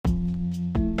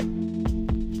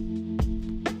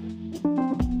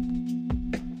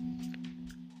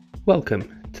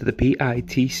Welcome to the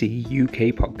PITC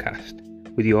UK podcast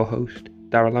with your host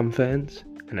Daryl Ann Ferns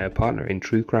and our partner in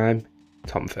true crime,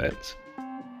 Tom Ferns.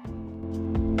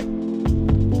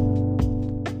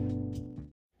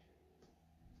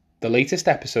 The latest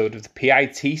episode of the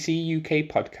PITC UK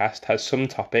podcast has some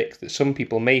topics that some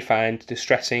people may find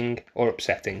distressing or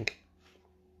upsetting.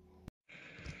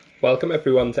 Welcome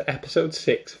everyone to episode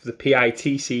 6 of the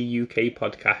PITC UK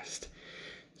podcast.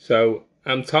 So,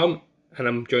 I'm Tom, and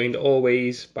I'm joined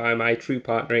always by my true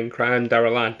partner in crime,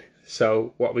 Daryl Ann.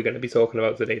 So, what are we going to be talking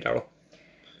about today, Daryl?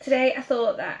 Today I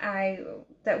thought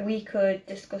that we could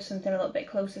discuss something a little bit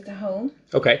closer to home.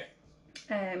 Okay.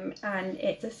 And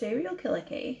it's a serial killer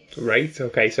case. Right,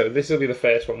 okay, so this will be the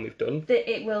first one we've done.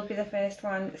 It will be the first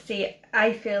one. See,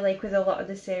 I feel like with a lot of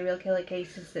the serial killer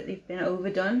cases that they've been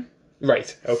overdone.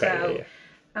 Right, okay, so yeah.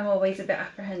 I'm always a bit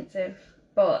apprehensive,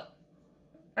 but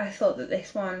I thought that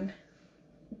this one,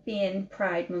 being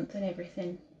Pride Month and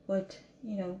everything, would,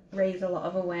 raise a lot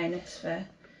of awareness for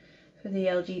the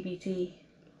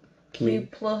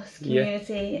LGBTQ plus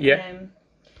community. Yeah.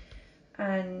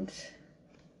 And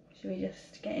should we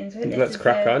just get into it? Let's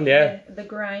crack on, yeah. The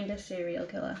Grinder serial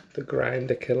killer. The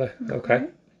Grinder killer, Mm-hmm. okay.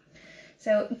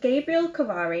 So, Gabriel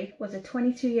Kovari was a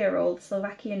 22-year-old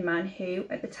Slovakian man who,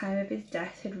 at the time of his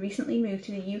death, had recently moved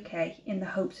to the UK in the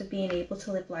hopes of being able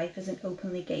to live life as an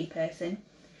openly gay person.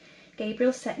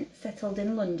 Gabriel settled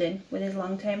in London with his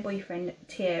long-term boyfriend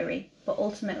Thierry, but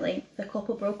ultimately the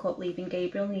couple broke up, leaving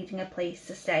Gabriel needing a place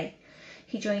to stay.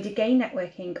 He joined a gay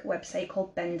networking website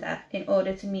called Bender in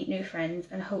order to meet new friends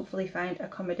and hopefully find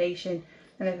accommodation,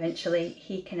 and eventually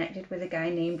he connected with a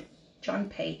guy named John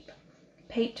Pape.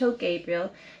 Pape told Gabriel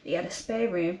that he had a spare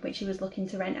room which he was looking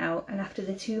to rent out, and after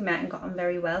the two met and got on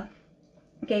very well,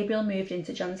 Gabriel moved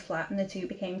into John's flat and the two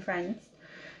became friends.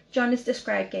 John has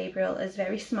described Gabriel as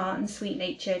very smart and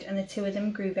sweet-natured, and the two of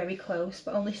them grew very close,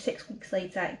 but only 6 weeks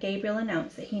later, Gabriel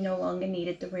announced that he no longer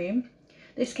needed the room.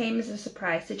 This came as a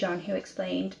surprise to John, who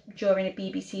explained during a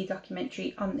BBC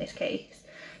documentary on this case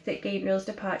that Gabriel's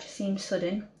departure seemed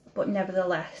sudden, but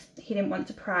nevertheless, he didn't want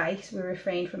to pry, so we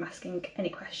refrained from asking any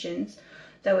questions,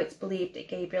 though it's believed that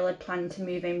Gabriel had planned to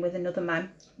move in with another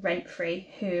man, rent-free,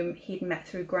 whom he'd met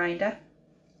through Grindr.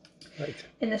 Right.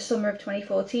 In the summer of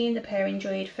 2014, the pair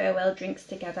enjoyed farewell drinks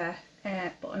together,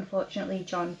 but unfortunately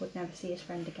John would never see his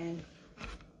friend again.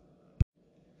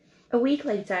 A week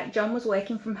later, John was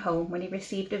working from home when he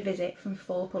received a visit from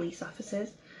 4 police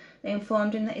officers. They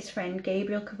informed him that his friend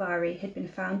Gabriel Kovari had been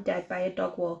found dead by a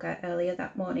dog walker earlier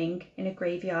that morning in a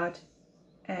graveyard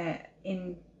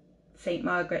in St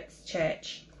Margaret's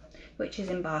Church, which is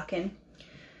in Barking.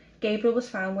 Gabriel was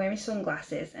found wearing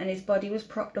sunglasses, and his body was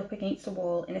propped up against a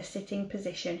wall in a sitting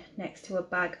position next to a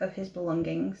bag of his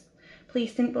belongings.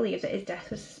 Police didn't believe that his death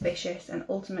was suspicious and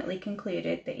ultimately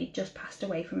concluded that he'd just passed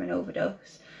away from an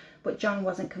overdose, but John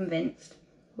wasn't convinced.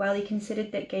 While he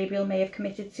considered that Gabriel may have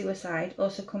committed suicide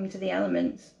or succumbed to the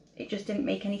elements, it just didn't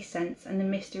make any sense, and the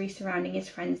mystery surrounding his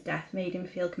friend's death made him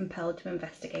feel compelled to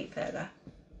investigate further.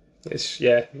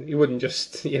 You wouldn't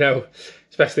just,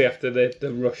 especially after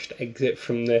the rushed exit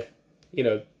from the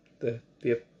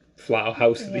flat or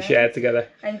house that they shared together.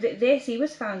 And he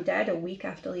was found dead a week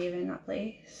after leaving that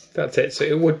place. That's it. So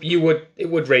it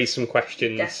would raise some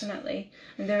questions. Definitely.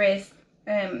 And there is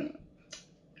a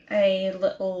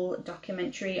little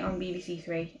documentary on BBC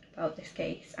Three about this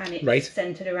case, and it's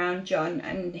centred around John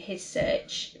and his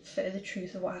search for the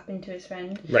truth of what happened to his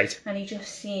friend. Right. And he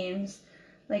just seems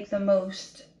like the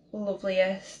most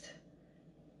loveliest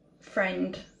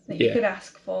friend that you could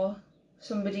ask for.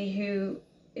 Somebody who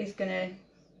is gonna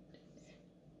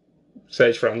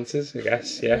search for answers, I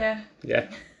guess. Yeah.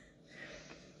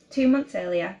 2 months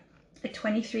earlier, a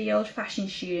 23-year-old fashion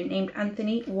student named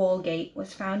Anthony Walgate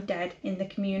was found dead in the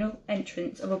communal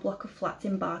entrance of a block of flats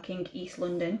in Barking, East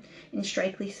London, in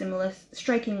strikingly similar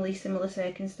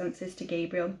circumstances to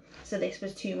Gabriel. So this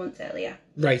was 2 months earlier.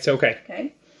 Right,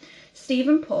 okay.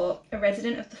 Stephen Port, a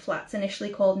resident of the flats, initially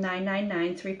called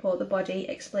 999 to report the body,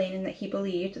 explaining that he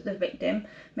believed that the victim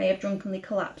may have drunkenly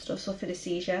collapsed or suffered a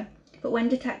seizure. But when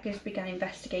detectives began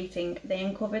investigating, they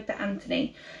uncovered that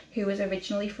Anthony, who was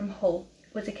originally from Hull,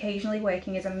 was occasionally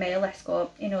working as a male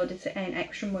escort in order to earn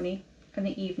extra money from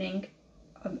the evening.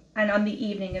 And on the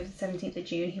evening of the 17th of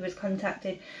June, he was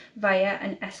contacted via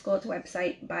an escort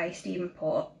website by Stephen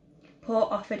Port.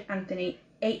 Port offered Anthony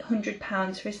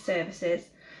 £800 for his services,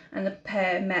 and the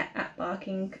pair met at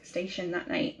Barking Station that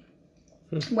night.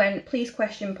 When police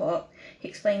questioned Port, he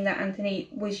explained that Anthony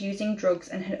was using drugs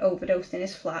and had overdosed in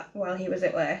his flat while he was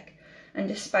at work, and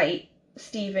despite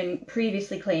Stephen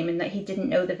previously claiming that he didn't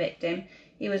know the victim,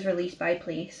 he was released by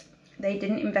police. They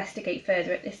didn't investigate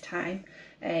further at this time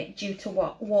due to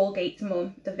what Walgate's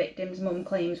mum, the victim's mum,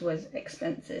 claims was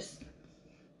expenses.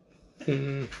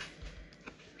 Mm.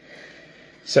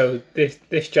 So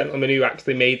this gentleman who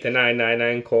actually made the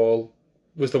 999 call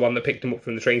was the one that picked him up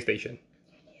from the train station?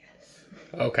 Yes.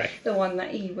 Okay. The one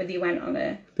that he went on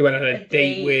a... They went on a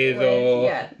date with, or...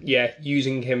 Yeah.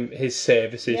 Using his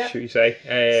services, Yep. should we say.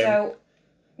 So,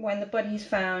 when the body's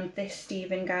found, this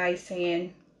Stephen guy's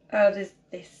saying, oh, there's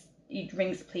this... He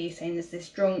rings the police saying there's this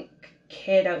drunk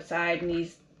kid outside and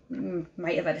he's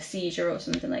might have had a seizure or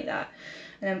something like that.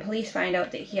 And then police find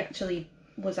out that he actually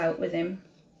was out with him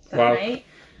that night.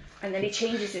 And then he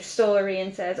changes his story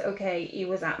and says, okay, he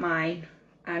was at mine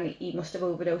and he must have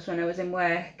overdosed when I was in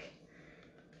work.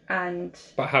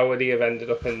 But how would he have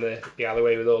ended up in the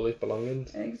alleyway with all his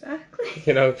belongings? Exactly.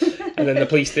 And then the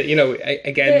police,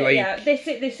 again,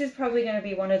 this is probably going to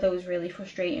be one of those really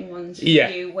frustrating ones for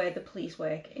you where the police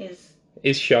work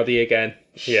is shoddy again.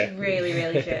 Yeah. Really,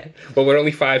 really shit. Well, we're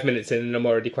only 5 minutes in and I'm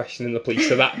already questioning the police,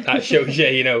 so that shows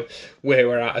you, where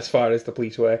we're at as far as the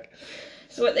police work.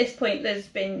 So at this point, there's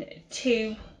been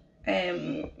 2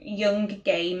 young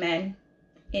gay men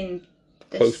in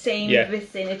the same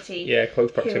vicinity. Yeah,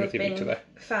 close proximity of each other.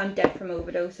 Found dead from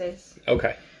overdoses.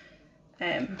 Okay.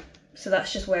 So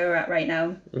that's just where we're at right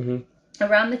now. Mm-hmm.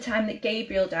 Around the time that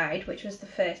Gabriel died, which was the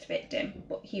first victim,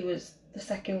 but he was the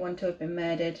second one to have been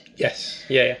murdered. Yes.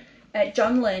 Yeah.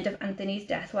 John learned of Anthony's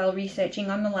death while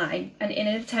researching on the line, and in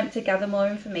an attempt to gather more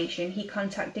information, he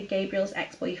contacted Gabriel's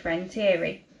ex-boyfriend,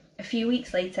 Thierry. A few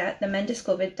weeks later, the men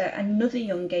discovered that another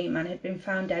young gay man had been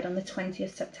found dead on the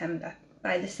 20th September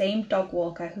by the same dog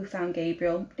walker who found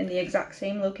Gabriel in the exact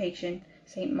same location,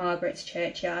 St. Margaret's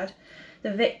Churchyard.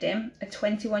 The victim, a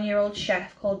 21-year-old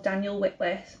chef called Daniel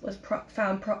Whitworth, was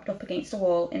found propped up against a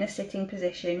wall in a sitting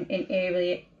position in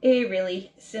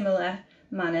eerily similar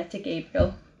manner to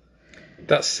Gabriel.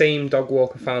 That same dog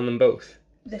walker found them both?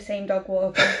 The same dog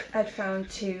walker had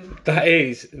found 2. That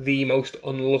is the most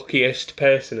unluckiest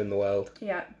person in the world.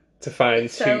 Yeah. To find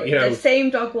 2, the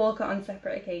same dog walker on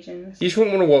separate occasions. You just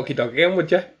wouldn't want to walk your dog again,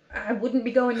 would you? I wouldn't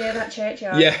be going near that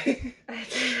churchyard. Yeah. I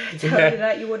tell you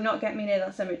that, you would not get me near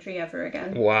that cemetery ever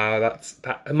again. Wow,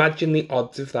 that. Imagine the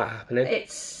odds of that happening.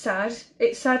 It's sad.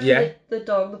 It's sad for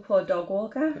the poor dog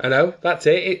walker. I know, that's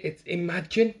it.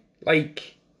 Imagine,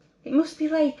 It must be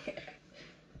like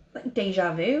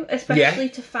deja vu, especially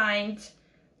to find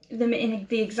them in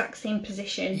the exact same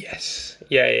position. Yes.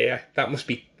 Yeah. That must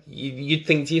be... You'd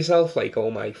think to yourself,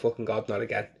 oh my fucking God, not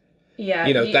again. Yeah.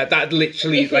 That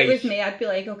literally, if it was me, I'd be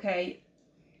like, okay,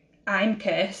 I'm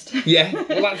cursed. Yeah,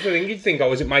 well, that's the thing. You'd think,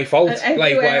 is it my fault?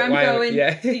 Everywhere I'm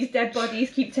going, these dead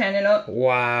bodies keep turning up.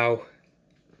 Wow.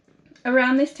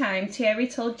 Around this time, Thierry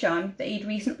told John that he'd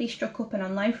recently struck up an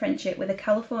online friendship with a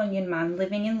Californian man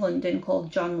living in London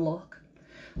called John Luck.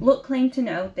 Luck claimed to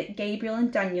know that Gabriel and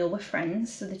Daniel were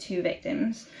friends, so the 2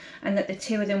 victims, and that the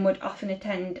 2 of them would often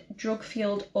attend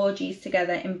drug-fueled orgies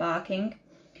together in Barking.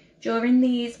 During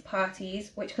these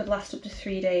parties, which could last up to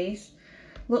 3 days,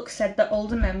 Luck said that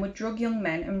older men would drug young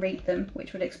men and rape them,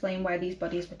 which would explain why these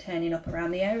bodies were turning up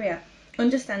around the area.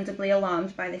 Understandably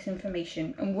alarmed by this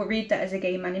information and worried that as a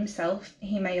gay man himself,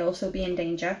 he may also be in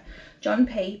danger, John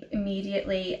Pape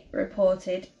immediately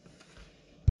reported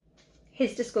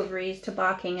his discoveries to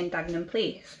Barking and Dagenham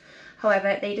police.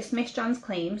 However, they dismissed John's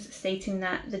claims, stating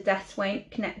that the deaths weren't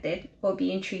connected or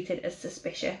being treated as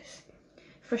suspicious.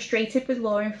 Frustrated with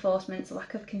law enforcement's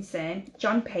lack of concern,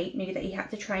 John Pape knew that he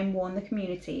had to try and warn the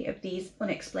community of these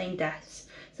unexplained deaths,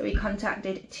 so he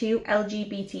contacted 2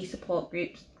 LGBT support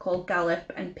groups called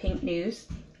Gallup and Pink News,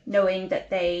 knowing that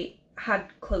they had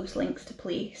close links to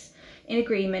police. In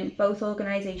agreement, both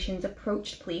organisations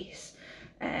approached police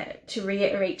to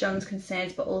reiterate John's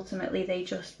concerns, but ultimately they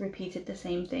just repeated the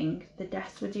same thing. The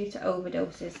deaths were due to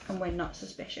overdoses and we're not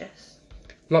suspicious.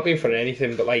 Not being funny or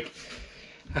anything, but I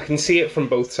can see it from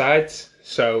both sides.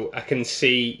 So I can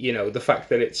see, the fact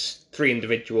that it's 3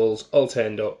 individuals all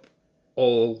turned up,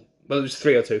 it was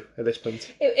 3 or 2 at this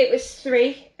point. It was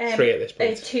 3. 3 at this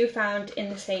point. 2 found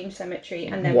in the same cemetery,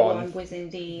 and then one was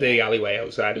in the alleyway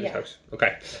outside of his house.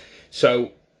 Okay,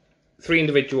 so 3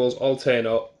 individuals all turn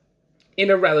up in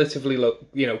a relatively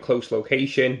close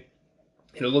location.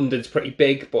 London's pretty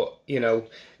big, but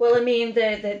Well, I mean,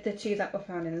 the 2 that were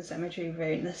found in the cemetery were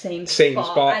in the same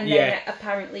spot, and then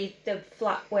apparently the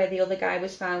flat where the other guy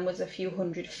was found was a few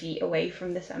hundred feet away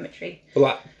from the cemetery.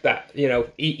 Well,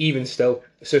 even still,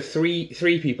 so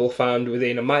three people found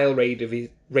within a mile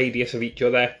radius of each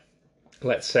other.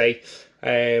 Let's say,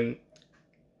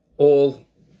 all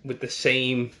with the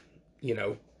same,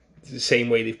 the same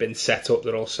way they've been set up.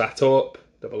 They're all sat up.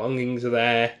 The belongings are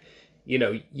there. You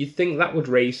know, you'd think that would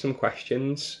raise some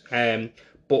questions.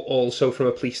 But also from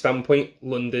a police standpoint,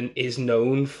 London is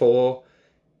known for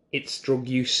its drug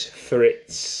use, for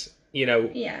its, you know,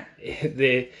 Yeah.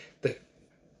 the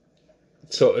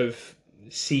sort of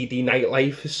seedy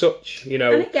nightlife as such, you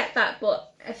know. And I get that,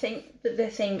 but I think that the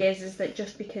thing is that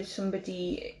just because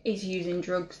somebody is using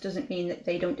drugs doesn't mean that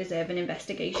they don't deserve an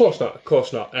investigation. Of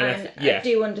course not. And I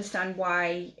do understand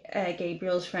why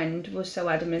Gabriel's friend was so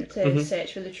adamant to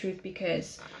search for the truth,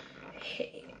 because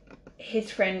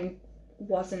his friend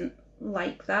wasn't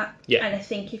like that. Yeah. And I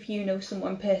think if you know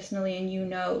someone personally and you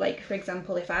know, like, for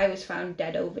example, if I was found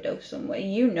dead overdose somewhere,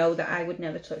 you know that I would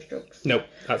never touch drugs. No,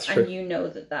 that's true. And you know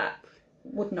that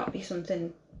would not be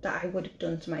something that I would have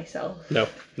done to myself. No,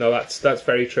 that's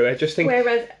very true. I just think...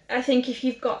 Whereas I think if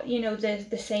you've got, you know,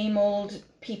 the same old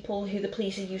people who the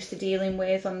police are used to dealing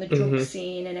with on the drug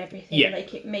scene and everything,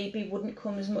 like, it maybe wouldn't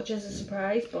come as much as a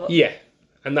surprise, but... Yeah.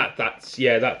 And that's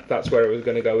where it was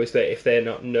going to go, is that if they're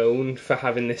not known for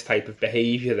having this type of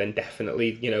behaviour, then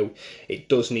definitely, you know, it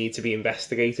does need to be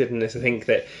investigated. And I think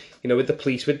that, you know, with the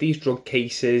police, with these drug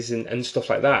cases and stuff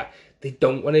like that, they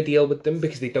don't want to deal with them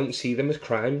because they don't see them as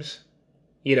crimes.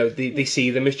 You know, they see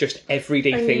them as just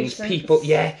everyday things. People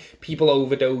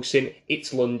overdosing.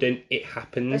 It's London. It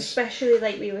happens. Especially,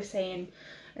 like we were saying,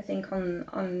 I think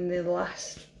on the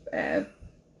last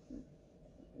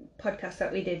podcast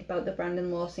that we did about the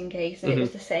Brandon Lawson case, and it was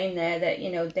the same there, that,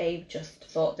 you know, they just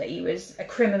thought that he was a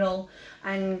criminal.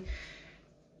 And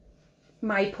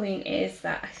my point is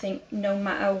that I think no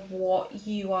matter what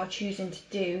you are choosing to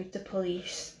do, the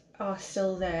police are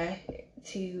still there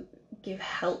to give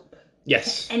help.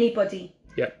 Yes. To anybody.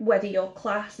 Yeah. Whether your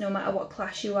class, no matter what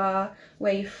class you are,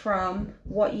 where you're from,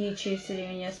 what you choose to do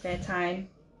in your spare time,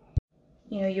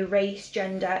 you know, your race,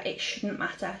 gender, it shouldn't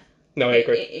matter. No, I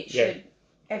agree. It should.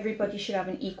 Everybody should have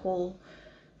an equal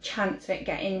chance at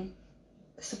getting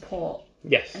support.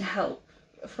 Yes. And help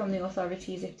from the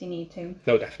authorities if they need to.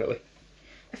 No, definitely.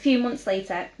 A few months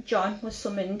later, John was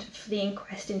summoned for the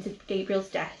inquest into Gabriel's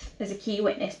death as a key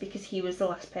witness because he was the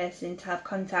last person to have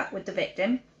contact with the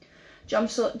victim. John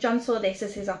saw this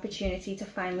as his opportunity to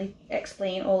finally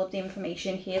explain all of the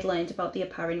information he had learned about the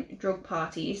apparent drug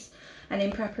parties, and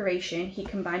in preparation he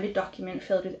combined a document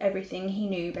filled with everything he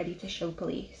knew ready to show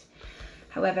police.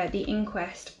 However, the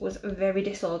inquest was very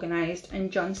disorganised,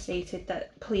 and John stated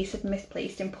that police had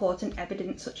misplaced important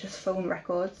evidence such as phone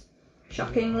records.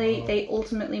 Shockingly, they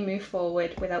ultimately moved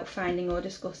forward without finding or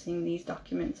discussing these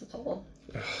documents at all.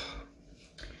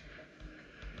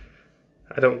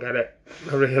 I don't get it.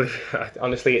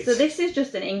 Honestly, it's... So this is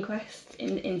just an inquest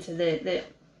into the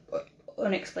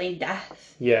unexplained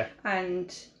death. Yeah.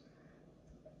 And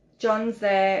John's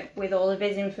there with all of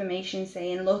his information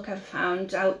saying, look, I've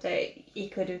found out that he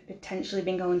could have potentially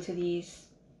been going to these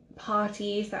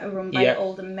parties that are run by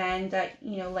older men that,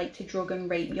 you know, like to drug and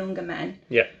rape younger men.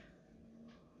 Yeah.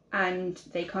 And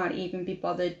they can't even be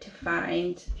bothered to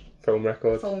find phone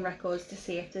records to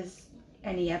see if there's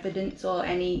any evidence or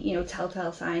any, you know,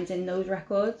 telltale signs in those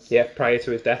records. Yeah, prior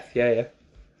to his death, yeah.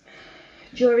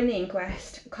 During the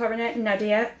inquest, Coroner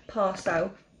Nadia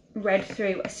Parsow read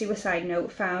through a suicide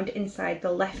note found inside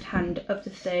the left hand of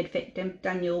the third victim,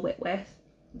 Daniel Whitworth.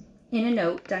 In a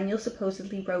note, Daniel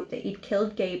supposedly wrote that he'd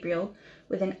killed Gabriel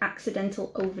with an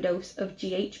accidental overdose of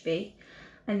GHB,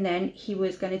 and then he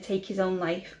was going to take his own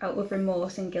life out of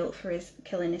remorse and guilt for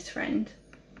killing his friend.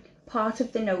 Part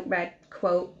of the note read,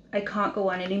 quote, I can't go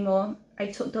on anymore. I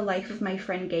took the life of my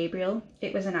friend Gabriel.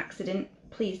 It was an accident.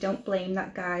 Please don't blame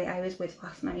that guy I was with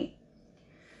last night.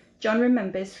 John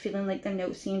remembers feeling like the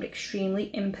note seemed extremely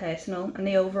impersonal and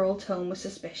the overall tone was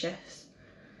suspicious,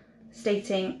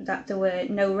 stating that there were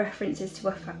no references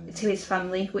to his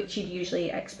family, which you'd usually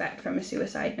expect from a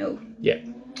suicide note. Yeah.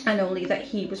 And only that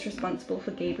he was responsible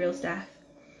for Gabriel's death.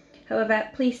 However,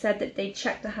 police said that they'd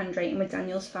checked the handwriting with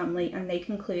Daniel's family and they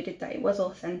concluded that it was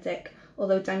authentic,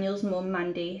 although Daniel's mum,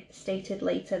 Mandy, stated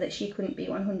later that she couldn't be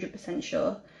 100%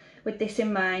 sure. With this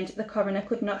in mind, the coroner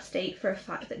could not state for a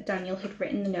fact that Daniel had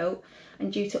written the note,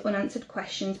 and due to unanswered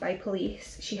questions by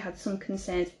police, she had some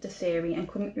concerns with the theory and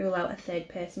couldn't rule out a third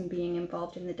person being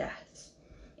involved in the deaths.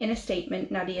 In a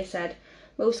statement, Nadia said,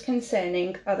 most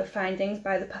concerning are the findings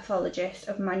by the pathologist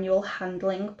of manual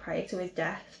handling prior to his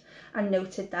death, and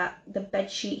noted that the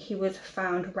bedsheet he was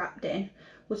found wrapped in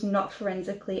was not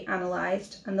forensically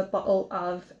analysed, and the bottle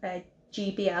of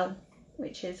GBL,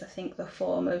 which is, I think, the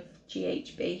form of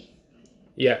GHB.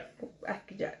 Yeah.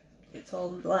 It's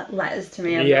all letters to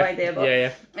me, I have no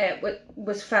idea,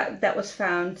 but that was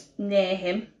found near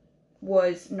him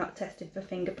was not tested for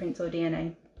fingerprints or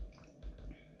DNA.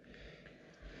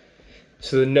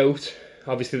 So the note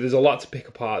obviously there's a lot to pick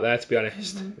apart there, to be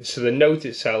honest. So the note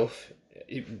itself,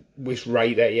 it was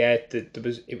right there, yeah,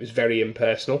 it was very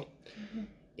impersonal.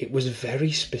 It was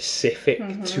very specific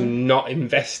to not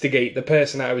investigate the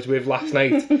person I was with last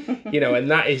night,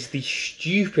 and that is the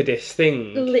stupidest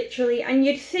thing. Literally, and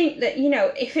you'd think that,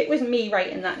 if it was me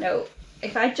writing that note,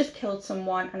 if I'd just killed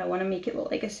someone and I want to make it look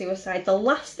like a suicide, the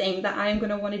last thing that I'm going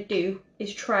to want to do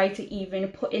is try to even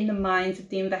put in the minds of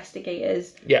the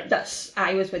investigators that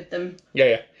I was with them.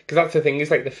 Yeah. Because that's the thing,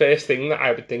 is like the first thing that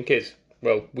I would think is,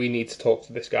 well, we need to talk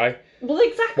to this guy. Well,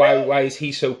 exactly. Why is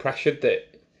he so pressured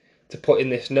to put in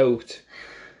this note,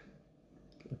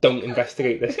 don't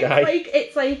investigate this guy?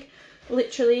 It's like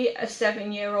literally a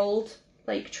 7-year-old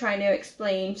trying to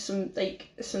explain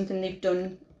something they've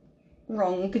done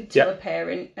wrong to a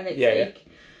parent, and it's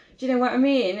do you know what I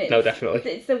mean? No, definitely.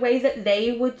 It's the way that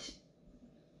they would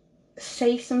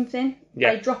say something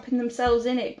by dropping themselves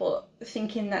in it, but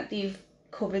thinking that they've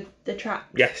covered the tracks.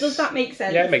 Yes. Does that make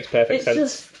sense? Yeah, it makes perfect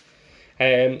sense.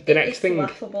 The next thing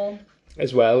laughable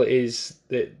as well is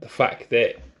the fact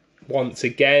that, once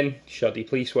again, shoddy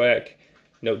police work.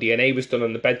 No DNA was done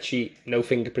on the bedsheet. No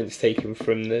fingerprints taken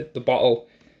from the bottle.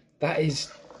 That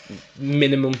is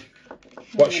minimum.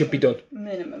 What should be done?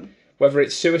 Minimum. Whether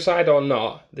it's suicide or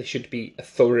not, there should be a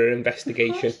thorough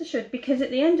investigation. Of course there should, because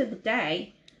at the end of the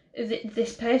day,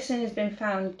 this person has been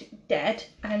found dead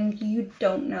and you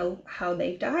don't know how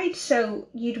they died, so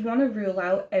you'd want to rule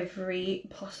out every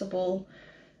possible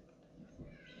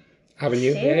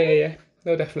avenue. Yeah.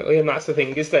 No, definitely. And that's the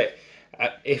thing, is that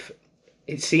if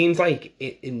it seems like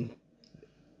in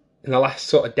the last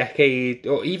sort of decade,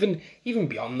 or even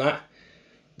beyond that,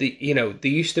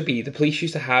 the police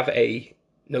used to have a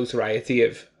notoriety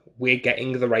of, we're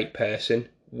getting the right person,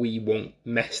 we won't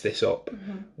mess this up.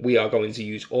 We are going to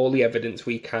use all the evidence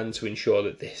we can to ensure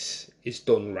that this is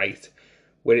done right.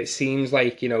 Where it seems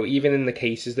like, even in the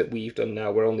cases that we've done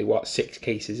now, we're only 6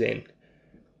 cases in.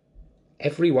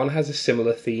 Everyone has a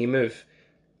similar theme of,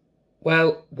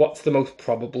 well, what's the most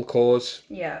probable cause?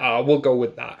 Yeah. We'll go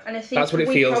with that. And I think that's what it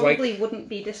feels like. We probably wouldn't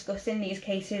be discussing these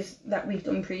cases that we've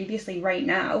done previously right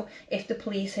now if the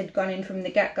police had gone in from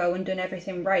the get-go and done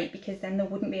everything right, because then there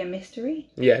wouldn't be a mystery.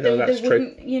 Yeah, no, that's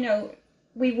true.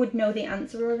 We would know the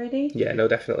answer already. Yeah, no,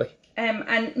 definitely.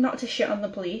 And not to shit on the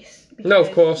police. Because, no,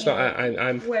 of course not.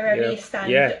 I'm wherever you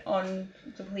stand on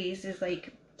the police is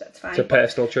that's fine. It's a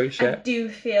personal choice, yeah. I do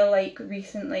feel like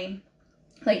recently,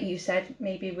 like you said,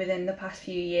 maybe within the past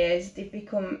few years, they've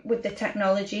become, with the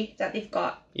technology that they've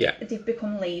got, they've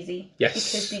become lazy. Yes.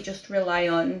 Because they just rely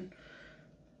on...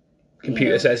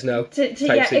 Computer says no type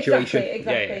situation.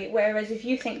 Exactly. Yeah. Whereas if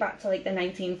you think back to the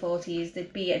 1940s,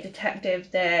 there'd be a detective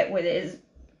there with his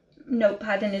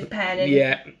notepad and his pen,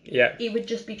 and he would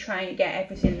just be trying to get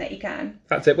everything that he can.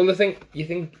 That's it. Well,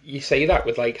 you say that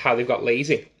with how they've got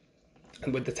lazy,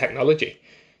 and with the technology,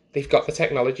 they've got the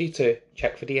technology to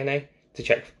check for DNA, to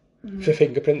check for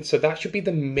fingerprints, so that should be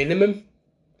the minimum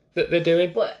that they're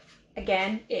doing. But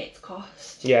again, it's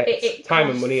cost. Yeah, it's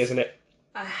time and money, isn't it?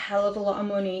 A hell of a lot of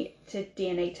money to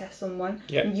DNA test someone.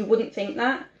 Yeah. And you wouldn't think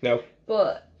that. No.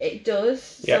 But it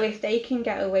does. Yeah. So if they can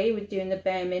get away with doing the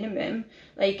bare minimum,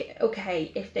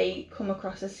 okay, if they come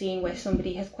across a scene where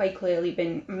somebody has quite clearly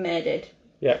been murdered,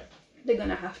 they're going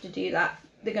to have to do that.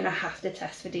 They're going to have to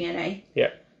test for DNA.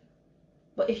 Yeah.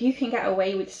 But if you can get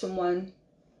away with someone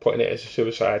putting it as a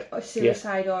suicide.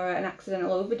 Or an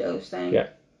accidental overdose, then...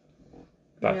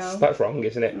 That's wrong,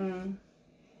 isn't it?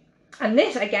 And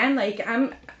this, again,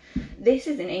 this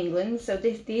is in England, so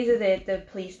these are the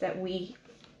police that we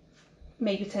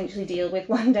may potentially deal with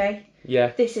one day.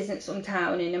 Yeah. This isn't some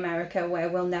town in America where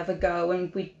we'll never go,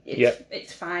 and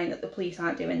it's fine that the police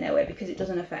aren't doing their work because it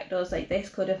doesn't affect us. This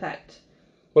could affect...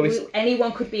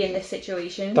 anyone could be in this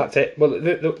situation. That's it. Well,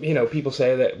 people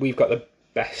say that we've got the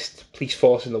best police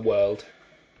force in the world,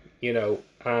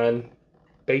 and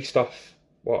based off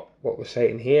what we're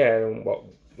saying here and what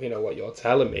you're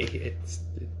telling me,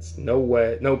 it's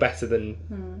no better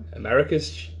than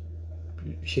America's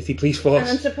shitty police force.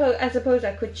 And I suppose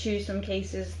I could choose some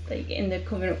cases in the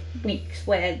coming weeks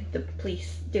where the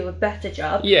police do a better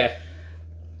job. Yeah.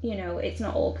 It's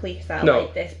not all police that are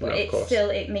like this, but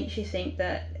it makes you think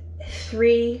that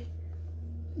 3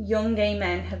 young gay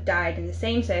men have died in the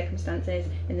same circumstances,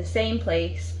 in the same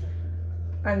place,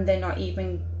 and they're not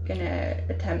even gonna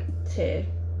attempt to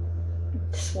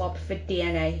swab for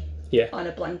DNA on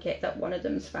a blanket that one of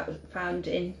them's found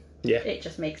in. Yeah. It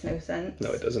just makes no sense.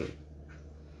 No, it doesn't.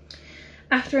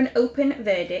 After an open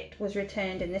verdict was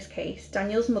returned in this case,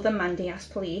 Daniel's mother Mandy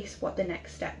asked police what the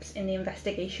next steps in the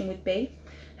investigation would be.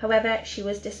 However, she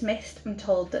was dismissed and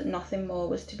told that nothing more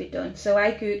was to be done. So I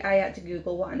had to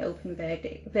Google what an open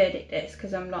verdict is,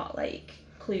 because I'm not like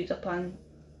clued up on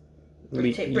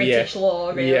British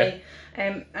law really. Yeah.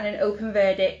 And an open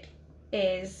verdict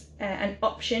is an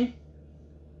option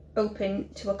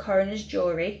open to a coroner's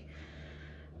jury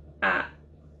at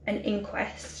an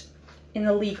inquest in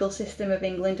the legal system of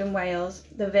England and Wales.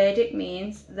 The verdict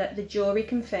means that the jury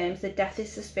confirms the death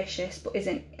is suspicious but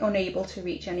isn't unable to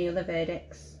reach any other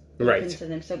verdicts Right. to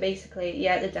them. So basically,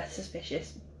 yeah, the death's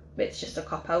suspicious. It's just a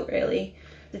cop out, really.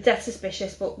 The death's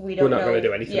suspicious, but we're not going to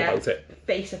do anything about it.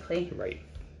 Basically. Right.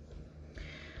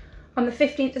 On the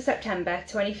 15th of September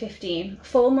 2015,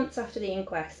 4 months after the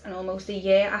inquest and almost a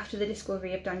year after the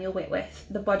discovery of Daniel Whitworth,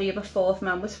 the body of a fourth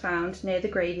man was found near the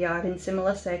graveyard in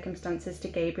similar circumstances to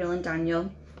Gabriel and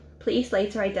Daniel. Police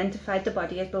later identified the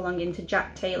body as belonging to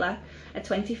Jack Taylor, a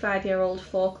 25-year-old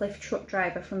forklift truck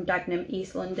driver from Dagenham,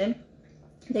 East London.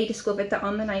 They discovered that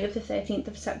on the night of the 13th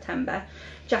of September,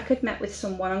 Jack had met with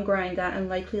someone on Grindr and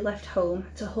likely left home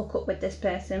to hook up with this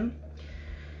person.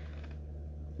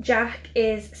 Jack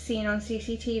is seen on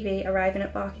CCTV arriving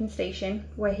at Barking Station,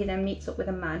 where he then meets up with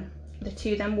a man. The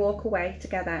two then walk away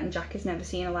together and Jack is never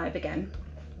seen alive again.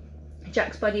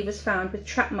 Jack's body was found with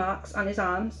trap marks on his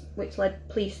arms, which led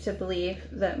police to believe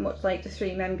that, much like the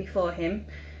three men before him,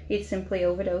 he'd simply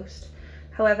overdosed.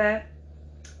 However,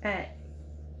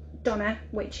 Donna,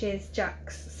 which is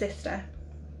Jack's sister,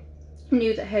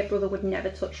 knew that her brother would never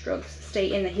touch drugs,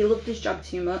 stating that he loved his job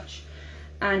too much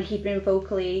and he'd been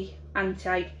vocally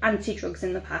anti-drugs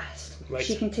in the past. Right.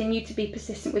 She continued to be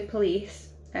persistent with police,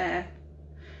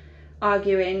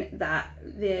 arguing that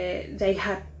they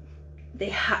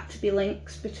had to be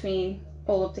links between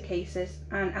all of the cases,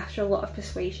 and after a lot of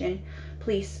persuasion,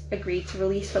 police agreed to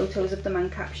release photos of the man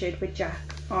captured with Jack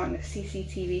on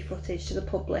CCTV footage to the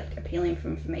public, appealing for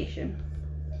information.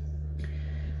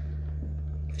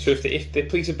 So if the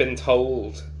police had been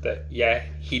told that, yeah,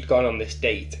 he'd gone on this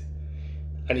date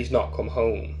and he's not come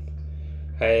home,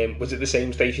 was it the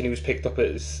same station he was picked up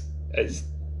as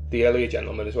the earlier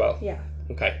gentleman as well? Yeah.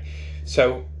 Okay.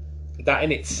 So that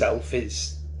in itself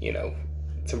is,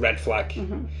 it's a red flag.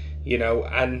 Mm-hmm.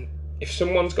 And if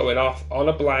someone's going off on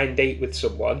a blind date with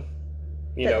someone,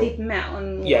 they've met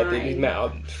online. Yeah, they've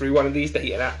met through one of these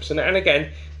dating apps. And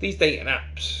again, these dating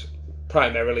apps,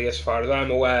 primarily, as far as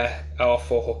I'm aware, are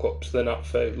for hookups. They're not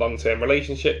for long-term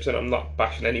relationships, and I'm not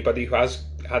bashing anybody who has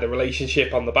had a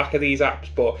relationship on the back of these apps,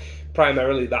 but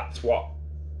primarily that's what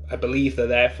I believe they're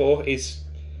there for, is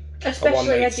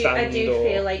especially I do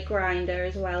feel like Grindr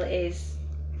as well is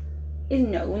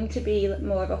known to be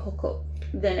more of a hookup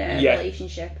than a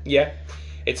relationship. Yeah.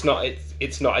 It's not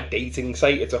a dating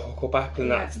site, it's a hookup app,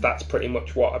 and that's pretty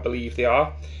much what I believe they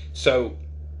are. So,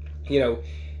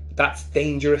 that's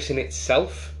dangerous in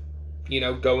itself.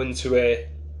 Going to a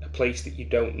place that you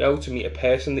don't know, to meet a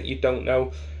person that you don't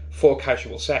know for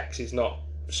casual sex is not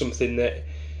something that,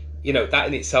 that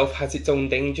in itself has its own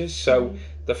dangers. So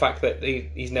the fact that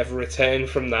he's never returned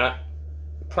from that,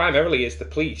 primarily is the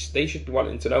police. They should be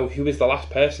wanting to know who is the last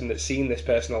person that's seen this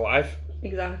person alive.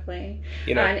 Exactly.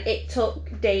 And it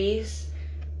took days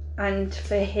and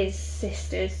for his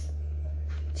sisters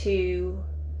to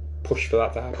push for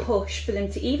that to happen. Push for them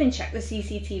to even check the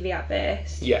CCTV at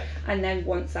first. Yeah. And then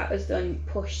once that was done,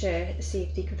 push to see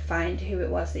if they could find who it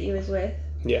was that he was with.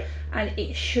 Yeah. And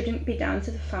it shouldn't be down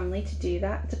to the family to do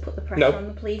that, to put the pressure on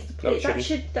the police.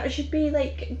 That should be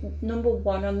like number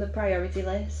one on the priority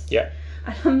list. Yeah.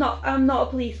 And I'm not a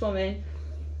policewoman,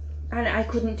 and I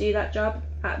couldn't do that job.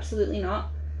 Absolutely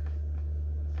not.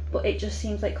 But it just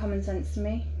seems like common sense to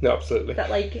me. No, absolutely.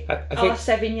 That I think our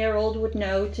 7-year-old would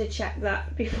know to check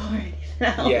that before anything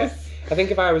else. Yeah. I think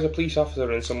if I was a police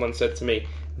officer and someone said to me,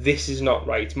 "This is not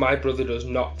right, my brother does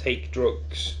not take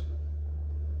drugs,"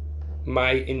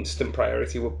 my instant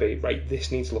priority would be, right,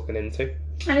 this needs looking into.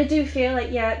 And I do feel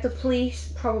like, the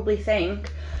police probably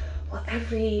think, well,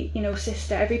 every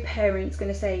sister, every parent's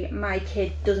going to say, my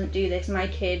kid doesn't do this, my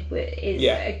kid is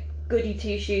a goody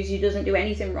two shoes who doesn't do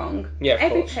anything wrong. Yeah,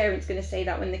 every parent's going to say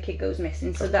that when the kid goes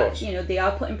missing, so that they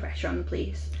are putting pressure on the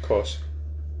police. Of course.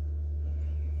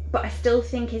 But I still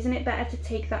think, isn't it better to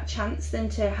take that chance than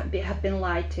to have been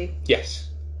lied to?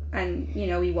 Yes. And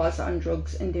he was on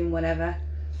drugs and doing whatever.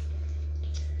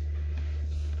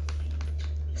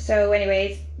 So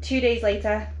anyways, 2 days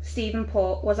later, Stephen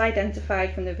Port was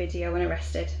identified from the video and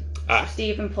arrested. So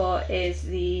Stephen Port is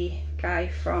the guy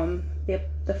from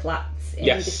the flats in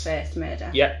this first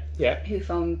murder. Yeah. Who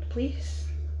phoned police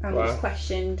and was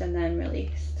questioned and then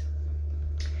released.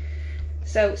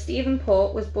 So Stephen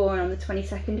Port was born on the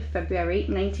 22nd of February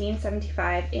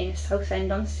 1975 in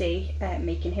Southend-on-Sea,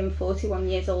 making him 41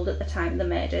 years old at the time of the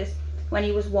murders. When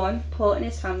he was 1, Port and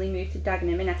his family moved to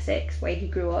Dagenham in Essex, where he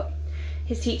grew up.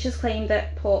 His teachers claimed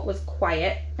that Port was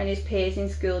quiet, and his peers in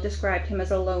school described him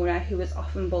as a loner who was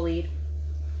often bullied.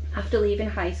 After leaving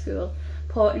high school,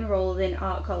 Port enrolled in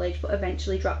art college but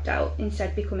eventually dropped out,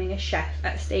 instead becoming a chef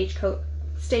at a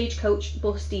Stagecoach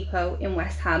bus depot in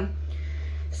West Ham.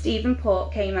 Stephen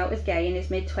Port came out as gay in his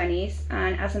mid-20s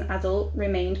and as an adult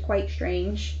remained quite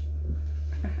strange.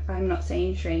 I'm not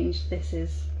saying strange, this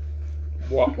is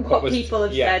what people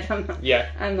have said.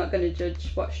 I'm not going to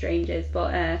judge what strange is,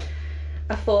 but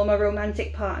a former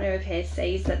romantic partner of his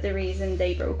says that the reason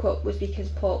they broke up was because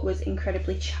Port was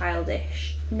incredibly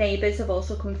childish. Neighbours have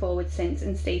also come forward since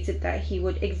and stated that he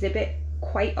would exhibit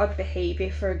quite odd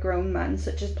behaviour for a grown man,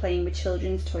 such as playing with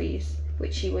children's toys,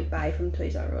 which he would buy from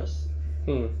Toys R Us.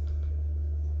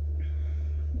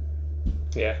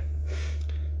 Yeah.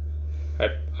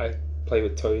 I play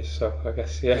with toys, so I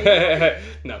guess, yeah.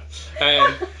 No.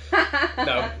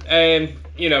 No.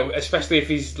 You know, especially if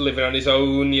he's living on his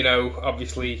own, you know,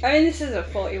 obviously. I mean, this is a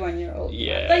 41-year-old.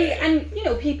 Yeah. Like, and, you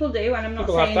know, people do, and I'm not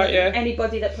saying that, yeah.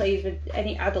 Anybody that plays with,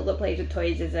 any adult that plays with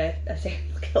toys is a serial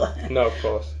killer. No, of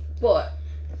course. But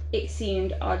it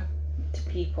seemed odd to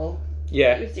people.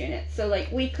 Yeah. He was doing it. So,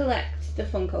 like, we collect the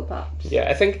Funko Pops. Yeah,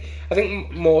 I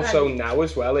think more so now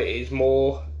as well. It is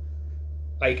more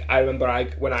like I remember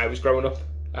when I was growing up,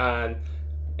 and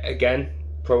again,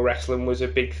 pro wrestling was a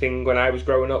big thing when I was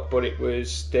growing up, but it was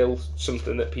still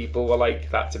something that people were like,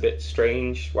 "That's a bit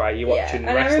strange. Why are you watching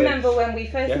and wrestling?" I remember when we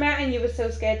first met, and you were so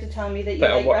scared to tell me that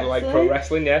you like pro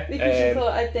wrestling, yeah, because you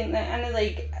thought I'd think that, and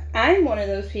like I'm one of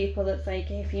those people that's like,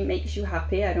 if it makes you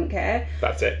happy, I don't care.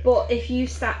 That's it. But if you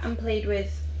sat and played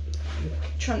with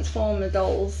Transformer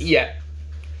dolls, yeah,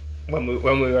 when we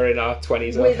were in our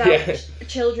 20s, without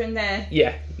children there,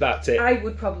 yeah, that's it. I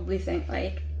would probably think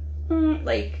like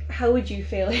how would you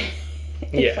feel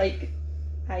if like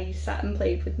I sat and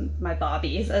played with my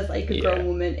Barbies as like a grown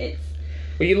woman?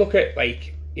 Well, you look at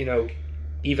like, you know,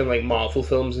 even like Marvel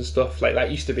films and stuff like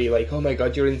that used to be like, oh my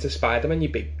god, you're into Spider-Man, you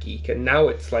big geek, and now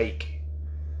it's like,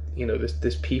 you know,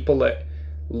 there's people that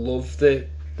love the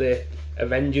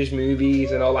Avengers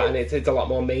movies and all that, and it's a lot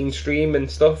more mainstream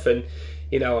and stuff. And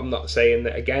you know, I'm not saying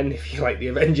that again, if you like the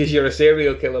Avengers you're a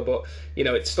serial killer, but you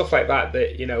know, it's stuff like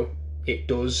that you know, it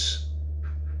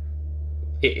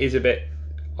is a bit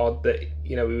odd that,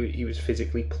 you know, he was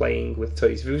physically playing with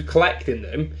toys. If he was collecting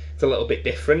them, it's a little bit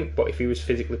different, but if he was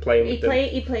physically playing with them,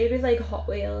 he played with like Hot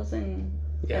Wheels and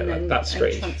that's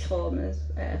strange. And Transformers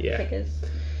figures.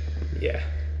 Yeah,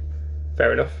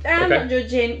 fair enough. I'm not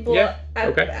judging, but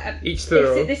each to their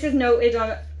own. This is noted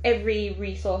on every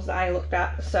resource that I looked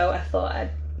at, so I thought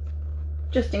I'd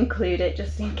just include it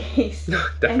just in case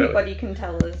anybody can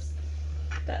tell us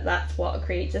that that's what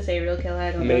creates a serial killer.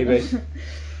 I don't know. Maybe.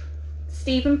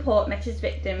 Stephen Port met his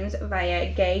victims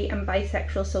via gay and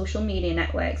bisexual social media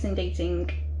networks and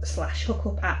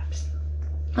dating/hookup apps.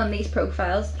 On these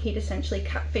profiles, he'd essentially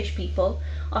catfish people,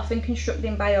 often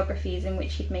constructing biographies in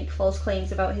which he'd make false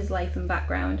claims about his life and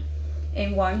background.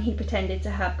 In one, he pretended to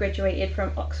have graduated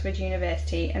from Oxford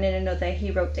University, and in another, he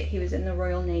wrote that he was in the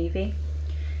Royal Navy.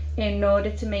 In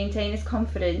order to maintain his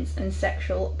confidence and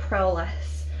sexual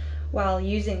prowess while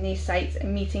using these sites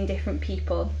and meeting different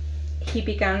people, he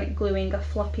began gluing a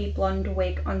floppy blonde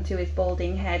wig onto his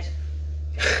balding head.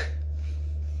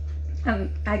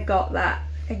 I got that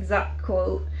exact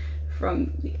quote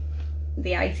from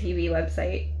the ITV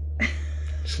website.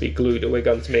 So he glued a wig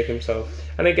on to make himself.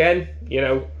 And again, you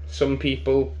know, some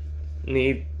people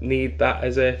need that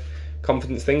as a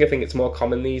confidence thing. I think it's more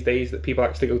common these days that people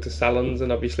actually go to salons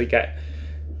and obviously get,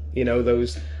 you know,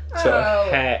 those sort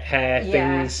of hair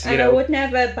things. You know, I would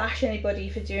never bash anybody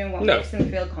for doing what makes them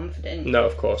feel confident. No,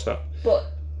 of course not. But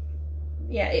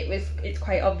yeah, it's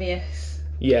quite obvious.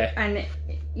 Yeah. And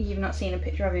you've not seen a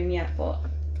picture of him yet, but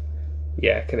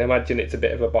yeah, I can imagine it's a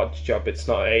bit of a bodge job. It's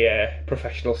not a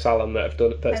professional salon that's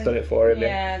done it for him.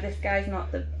 Yeah, this guy's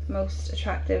not the most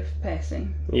attractive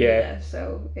person. Yeah. Either,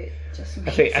 so it just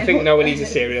makes I think now when he's a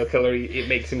serial killer, it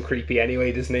makes him creepy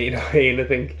anyway, doesn't it? You know what I mean? I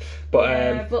think.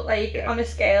 But but like on a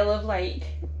scale of like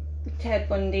Ted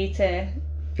Bundy to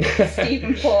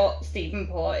Stephen Port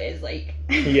is like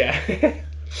yeah.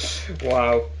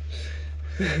 Wow.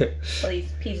 Well, he's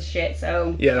a piece of shit,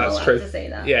 so yeah, that's true. To say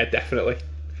that. Yeah, definitely.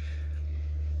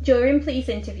 During police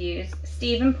interviews,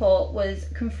 Stephen Port was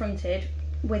confronted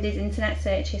with his internet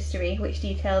search history, which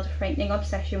detailed a frightening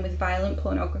obsession with violent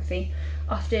pornography,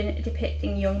 often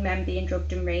depicting young men being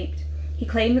drugged and raped. He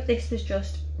claimed that this was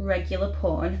just regular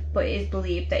porn, but it is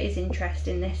believed that his interest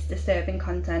in this disturbing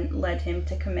content led him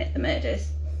to commit the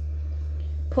murders.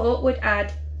 Port would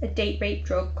add a date rape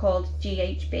drug called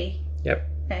GHB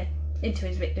into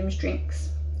his victims' drinks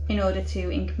in order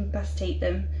to incapacitate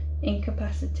them.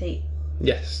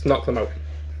 Yes, knock them out.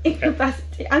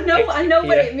 Incapacitate. I know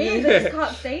what it means. I just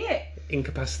can't say it.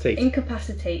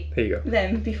 Incapacitate. There you go.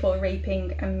 Them before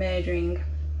raping and murdering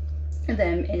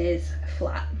them in his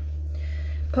flat.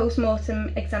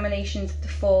 Post-mortem examinations of the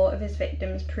 4 of his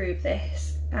victims proved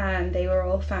this, and they were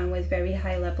all found with very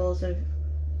high levels of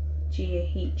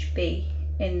GHB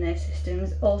in their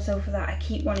systems. Also, for that, I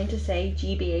keep wanting to say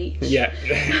GBH. Yeah,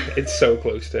 it's so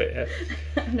close to it.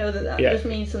 Yeah. I know that just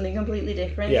means something completely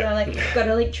different. Yeah. So I've got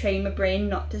to train my brain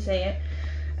not to say it.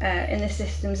 In the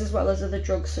systems, as well as other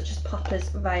drugs such as poppers,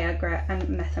 Viagra, and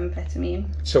methamphetamine.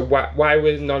 So why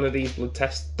were none of these blood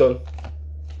tests done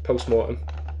post-mortem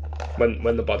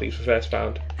when the bodies were first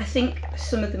found? I think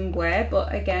some of them were,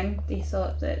 but again, they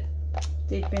thought that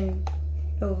they'd been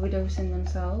overdosing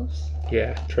themselves.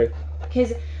 Yeah, true.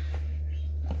 Because,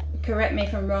 correct me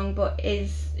if I'm wrong, but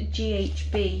is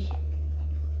GHB,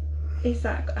 is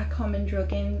that a common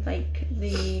drug in like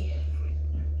the...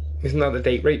 Isn't that the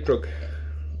date rape drug?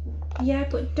 Yeah,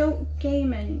 but don't gay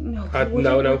men...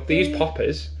 No. They use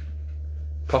poppers.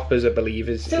 Poppers, I believe,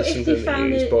 is something they use. So if they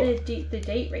found the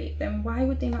date rape, then why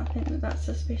would they not think that that's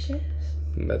suspicious?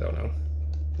 I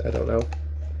don't know.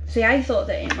 See, I thought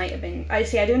that it might have been... I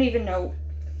don't even know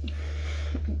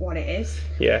what it is.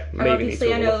 Yeah, maybe. And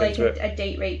obviously, I know like a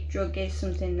date rape drug is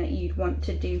something that you'd want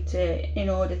to do in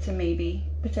order to maybe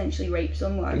potentially rape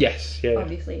someone. Yes, yeah.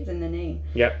 Obviously, it's in the name.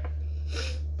 Yep.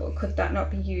 But could that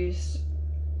not be used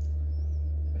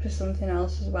for something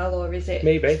else as well, or is it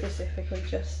maybe specifically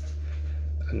just...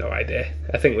 No idea.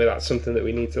 I think that's something that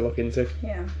we need to look into.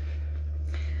 Yeah.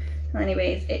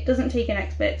 Anyways, it doesn't take an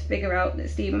expert to figure out that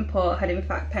Stephen Port had in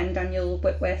fact penned Daniel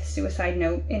Whitworth's suicide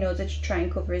note in order to try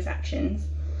and cover his actions.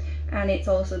 And it's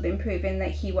also been proven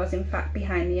that he was in fact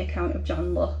behind the account of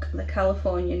John Luck, the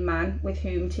Californian man with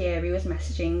whom Thierry was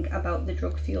messaging about the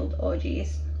drug-fueled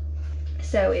orgies.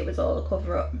 So it was all a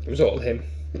cover-up. It was all him.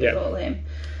 It was all him.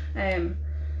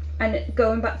 And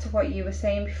going back to what you were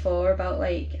saying before about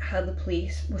like how the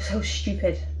police were so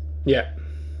stupid. Yeah.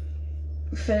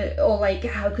 Or like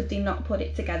how could they not put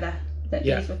it together that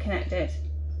these were connected?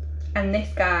 And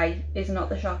this guy is not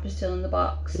the sharpest tool in the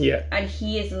box. Yeah. And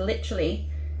he is literally...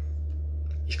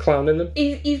 He's clowning them.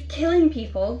 He's killing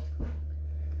people,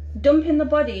 dumping the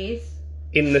bodies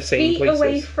in the same places.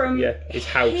 away from his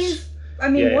house.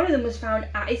 One of them was found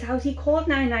at his house. He called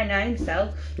 999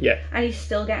 himself. Yeah. And he's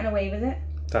still getting away with it.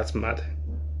 That's mad.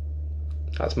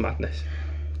 That's madness.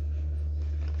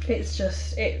 It's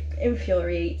just, it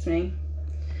infuriates me.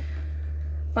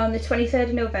 On the 23rd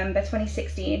of November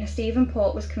 2016, Stephen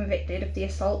Port was convicted of the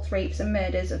assaults, rapes and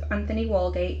murders of Anthony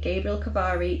Walgate, Gabriel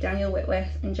Cavari, Daniel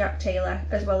Whitworth and Jack Taylor,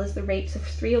 as well as the rapes of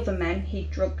 3 other men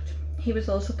he'd drugged. He was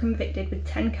also convicted with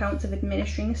 10 counts of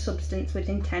administering a substance with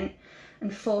intent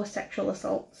and 4 sexual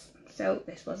assaults. So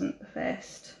this wasn't the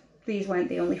first. These weren't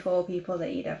the only 4 people that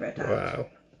he'd ever attacked. Wow.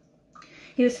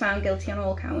 He was found guilty on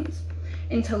all counts.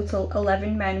 In total,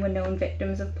 11 men were known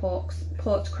victims of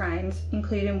Port's crimes,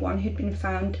 including one who'd been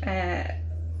found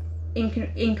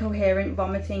incoherent,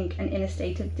 vomiting and in a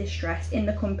state of distress in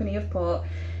the company of Port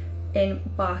in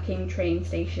Barking train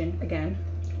station again,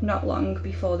 not long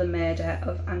before the murder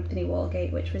of Anthony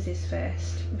Walgate, which was his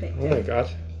first victim. Oh my god.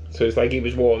 So it's like he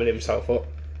was warming himself up.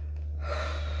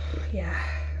 Yeah,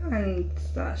 and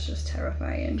that's just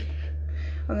terrifying.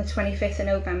 On the 25th of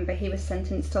November, he was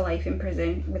sentenced to life in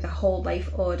prison with a whole life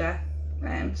order.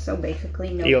 So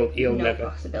basically, no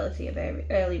possibility of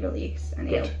early release, and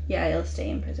he'll stay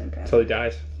in prison forever. Until he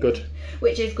dies. Good.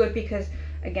 Which is good because,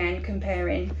 again,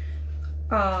 comparing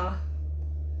our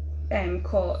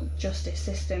court justice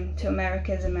system to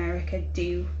America's,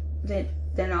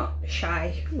 they're not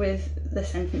shy with the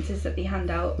sentences that they hand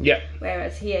out. Yeah.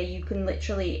 Whereas here, you can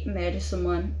literally murder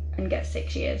someone and get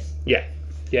 6 years. Yeah.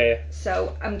 Yeah.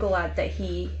 So I'm glad that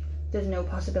there's no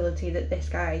possibility that this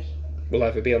guy will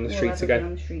ever be on the streets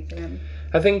again.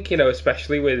 I think,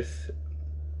 especially with,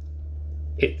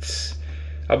 it's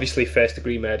obviously first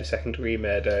degree murder, second degree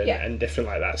murder and different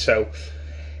like that. So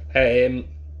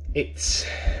it's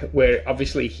where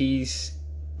obviously he's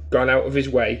gone out of his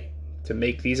way to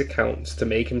make these accounts, to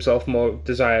make himself more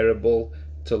desirable,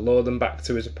 to lure them back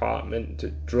to his apartment,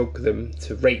 to drug them,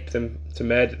 to rape them, to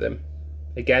murder them.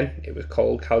 Again, it was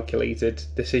cold, calculated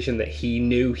decision that he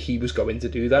knew he was going to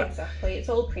do that. Exactly, it's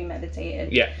all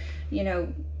premeditated. Yeah.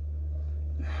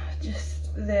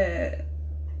 Just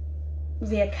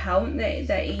the account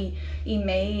that he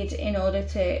made in order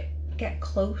to get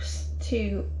close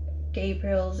to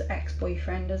Gabriel's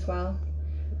ex-boyfriend as well.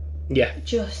 Yeah.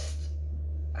 Just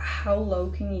how low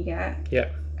can you get? Yeah.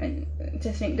 And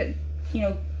to think that, you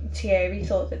know, Thierry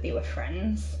thought that they were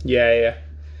friends. Yeah.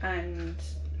 And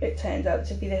it turns out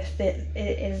to be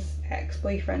his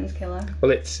ex-boyfriend's killer.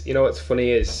 Well, it's, you know, what's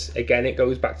funny is, again, it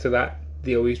goes back to that.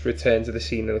 They always return to the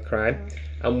scene of the crime.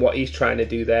 And what he's trying to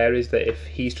do there is that if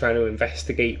he's trying to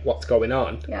investigate what's going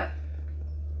on,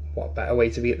 what better way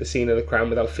to be at the scene of the crime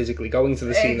without physically going to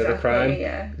the scene of the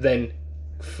crime than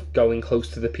going close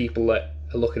to the people that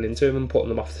are looking into him and putting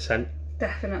them off the scent.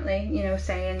 Definitely, you know,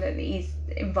 saying that he's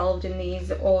involved in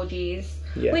these orgies.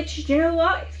 Yeah. Which, do you know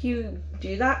what? If you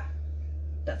do that,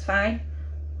 that's fine.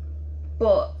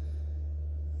 But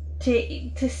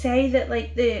to say that,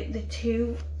 like, the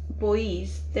two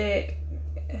boys, the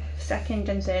second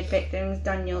and third victims,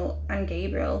 Daniel and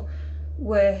Gabriel,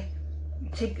 were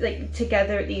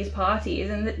together at these parties,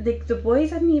 and the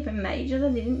boys hadn't even met each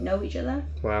other. They didn't know each other.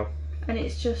 Wow. And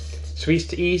it's just, so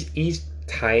he's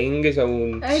tying his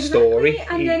own story, story,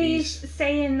 and then he's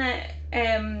saying that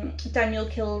Daniel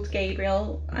killed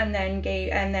Gabriel, and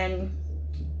then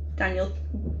Daniel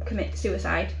commits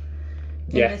suicide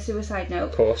in the suicide note.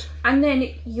 Of course. And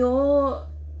then you're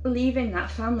leaving that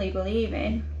family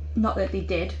believing, not that they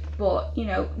did, but, you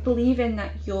know, believing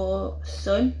that your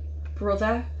son,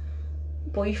 brother,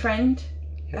 boyfriend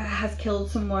has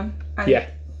killed someone, and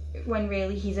when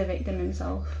really he's a victim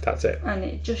himself. That's it. And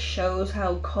it just shows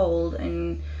how cold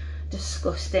and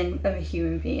disgusting of a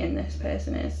human being this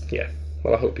person is. Yeah.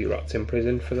 Well, I hope he rots in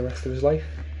prison for the rest of his life.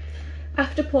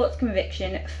 After Port's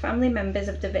conviction, family members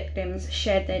of the victims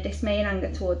shared their dismay and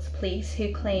anger towards the police,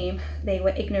 who claim they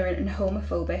were ignorant and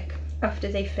homophobic after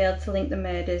they failed to link the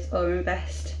murders or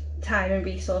invest time and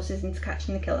resources into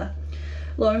catching the killer.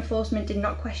 Law enforcement did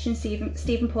not question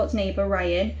Stephen Port's neighbour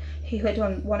Ryan, who had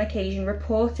on one occasion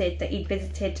reported that he'd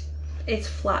visited his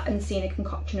flat and seen a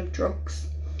concoction of drugs.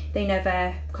 They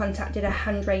never contacted a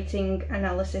handwriting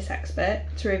analysis expert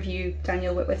to review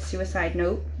Daniel Whitworth's suicide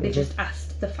note. They just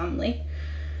asked the family.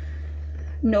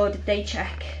 Nor did they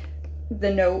check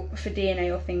the note for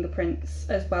DNA or fingerprints,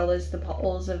 as well as the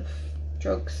bottles of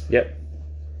drugs. Yep.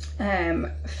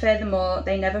 Furthermore,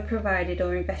 they never provided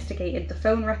or investigated the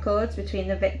phone records between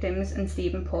the victims and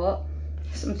Stephen Port,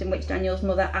 something which Daniel's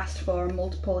mother asked for on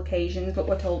multiple occasions but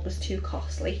were told was too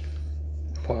costly.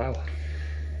 Wow.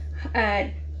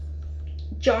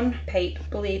 John Pape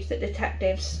believes that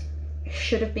detectives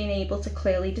should have been able to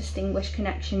clearly distinguish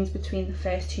connections between the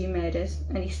first two murders,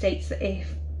 and he states that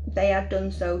if they had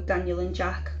done so, Daniel and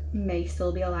Jack may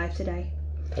still be alive today.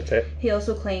 That's it. He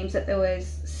also claims that there was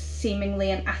seemingly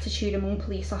an attitude among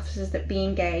police officers that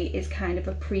being gay is kind of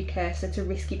a precursor to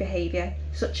risky behaviour,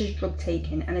 such as drug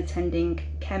taking and attending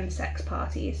chemsex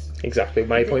parties. Exactly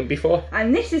my point before.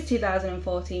 And this is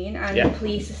 2014, and the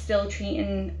police are still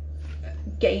treating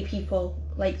gay people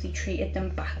like they treated them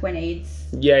back when AIDS.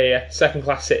 Yeah. Second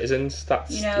class citizens.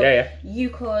 That's, you know, you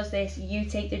cause this, you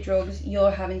take the drugs, you're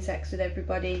having sex with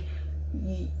everybody,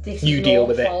 this is you deal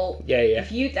with fault. It. Yeah.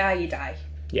 If you die, you die.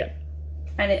 Yeah.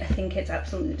 And I think it's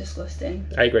absolutely disgusting.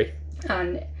 I agree.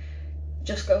 And it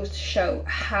just goes to show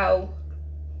how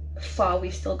far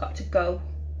we've still got to go.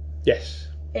 Yes.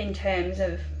 In terms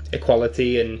of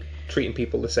equality and treating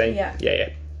people the same. Yeah.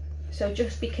 So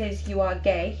just because you are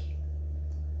gay,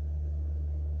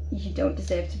 you don't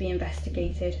deserve to be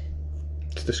investigated.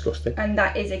 It's disgusting. And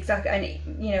that is exactly,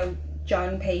 and you know,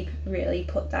 John Pape really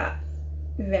put that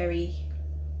very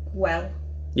well.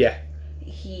 Yeah.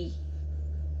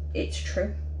 It's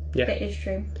true. Yeah. It is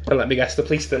true. And let me guess, the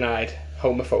police denied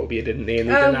homophobia, didn't they? And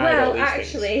they denied all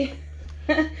these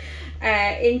things.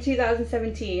 In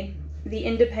 2017, the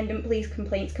Independent Police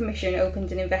Complaints Commission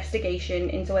opened an investigation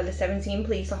into whether 17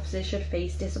 police officers should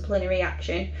face disciplinary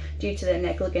action due to their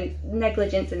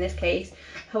negligence in this case.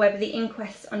 However, the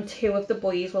inquests on 2 of the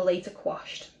boys were later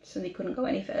quashed, so they couldn't go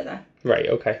any further. Right,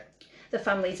 okay. The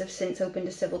families have since opened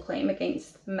a civil claim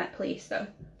against the Met Police, though.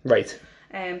 Right.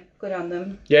 Good on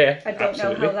them. Yeah, I don't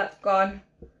know how that's gone.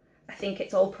 I think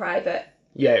it's all private.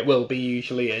 Yeah, it will be,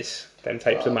 usually is, them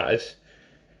types of matters.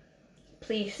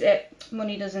 Police,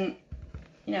 money doesn't,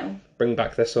 you know... bring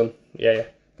back their son, yeah.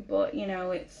 But, you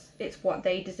know, it's what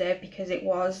they deserve because it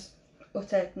was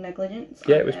utter negligence.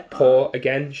 Yeah, it was poor,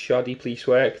 again, shoddy police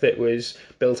work that was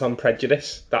built on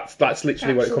prejudice. That's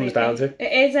literally what it comes down to.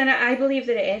 It is, and I believe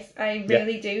that it is. I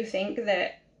really do think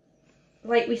that,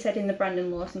 like we said in the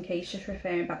Brandon Lawson case, just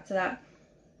referring back to that,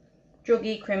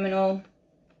 druggy criminal,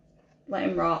 let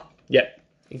him rot. Yep,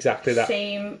 exactly that.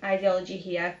 Same ideology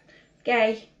here.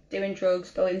 Gay, doing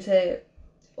drugs, going to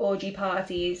orgy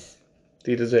parties.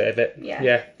 They deserve it.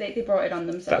 Yeah. They brought it on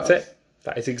themselves. That's it.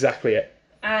 That is exactly it.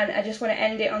 And I just want to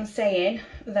end it on saying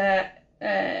that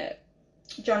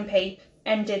John Pape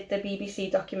ended the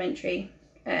BBC documentary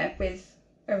with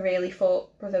a really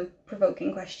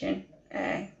thought-provoking question.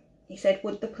 He said,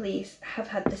 would the police have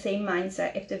had the same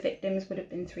mindset if the victims would have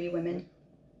been 3 women?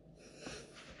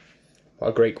 What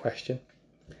a great question.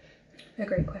 A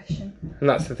great question. And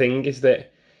that's the thing, is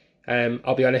that,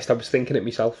 I'll be honest, I was thinking it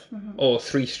myself. Or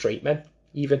 3 straight men,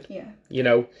 even. Yeah. You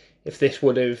know, if this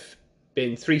would have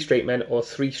been 3 straight men or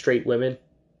 3 straight women,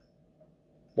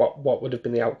 what would have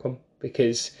been the outcome?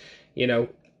 Because, you know,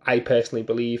 I personally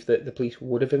believe that the police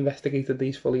would have investigated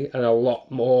these fully and a lot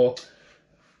more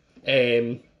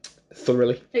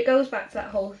thoroughly. It goes back to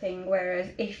that whole thing, whereas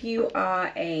if you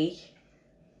are a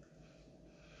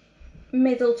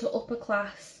middle to upper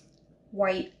class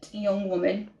white young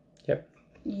woman, yep,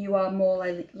 you are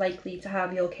more likely to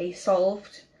have your case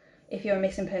solved. If you're a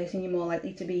missing person, you're more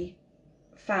likely to be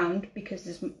found because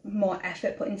there's more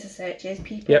effort put into searches.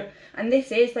 People, yep. And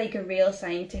this is like a real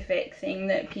scientific thing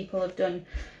that people have done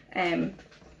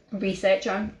research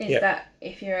on, is yep. that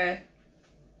if you're a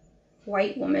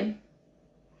white woman,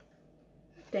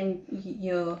 then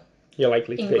you're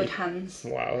likely to in be good hands.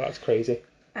 Wow, that's crazy.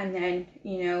 And then,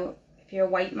 you know, if you're a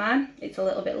white man, it's a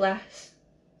little bit less.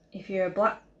 If you're a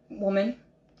black woman,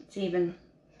 it's even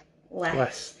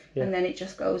less. Yeah. And then it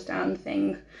just goes down the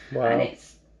thing. Wow. And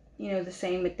it's, you know, the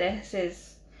same with this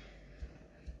is,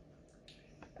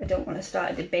 I don't want to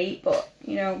start a debate, but,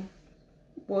 you know,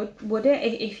 would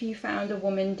it, if you found a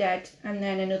woman dead and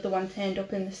then another one turned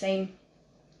up in the same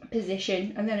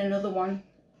position and then another one,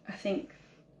 I think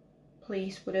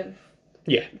police would have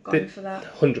gone for that.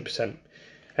 100%.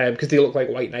 Because they look like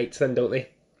white knights then, don't they?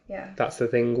 Yeah. That's the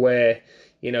thing where,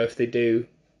 you know, if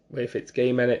it's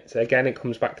gay men, it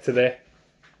comes back to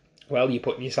well, you're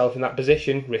putting yourself in that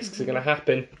position, risks are going to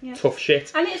happen, tough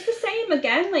shit. And it's the same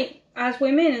again, like, as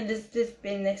women, and there's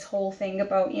been this whole thing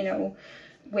about, you know,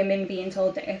 women being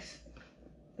told that if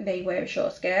they wear a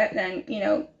short skirt, then, you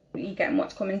know, you're getting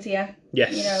what's coming to you.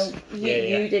 Yes. You know,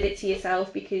 you did it to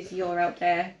yourself because you're out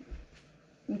there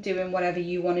doing whatever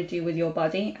you want to do with your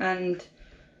body, and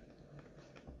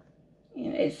you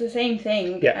know, it's the same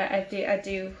thing. Yeah. I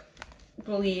do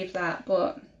believe that,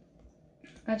 but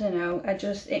I don't know.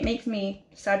 It makes me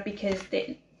sad because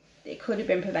it could have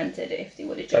been prevented if they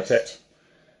would have just. That's it.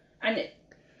 And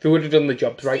they would have done the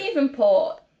jobs right. Stephen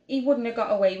Port, he wouldn't have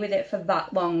got away with it for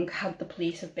that long had the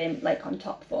police have been like on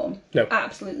top form. No,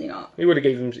 absolutely not. He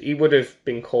would have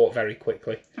been caught very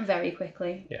quickly. Very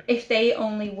quickly. Yeah. If they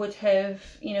only would have,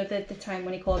 you know, the time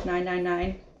when he called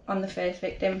 999 on the first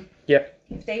victim. Yep.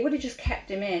 If they would have just kept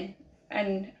him in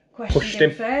and questioned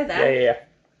him further. Yeah.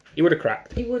 He would have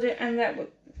cracked. He would have, and that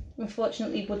would,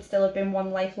 unfortunately, would still have been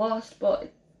 1 life lost,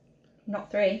 but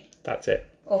not 3. That's it.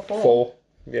 Or 4. 4.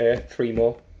 Yeah, 3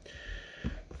 more.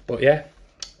 But yeah.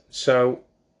 So,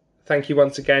 thank you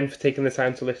once again for taking the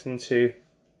time to listen to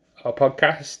our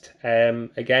podcast.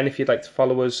 Again, if you'd like to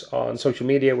follow us on social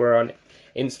media, we're on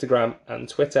Instagram and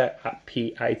Twitter at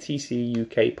PITC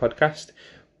UK Podcast.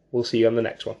 We'll see you on the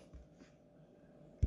next one.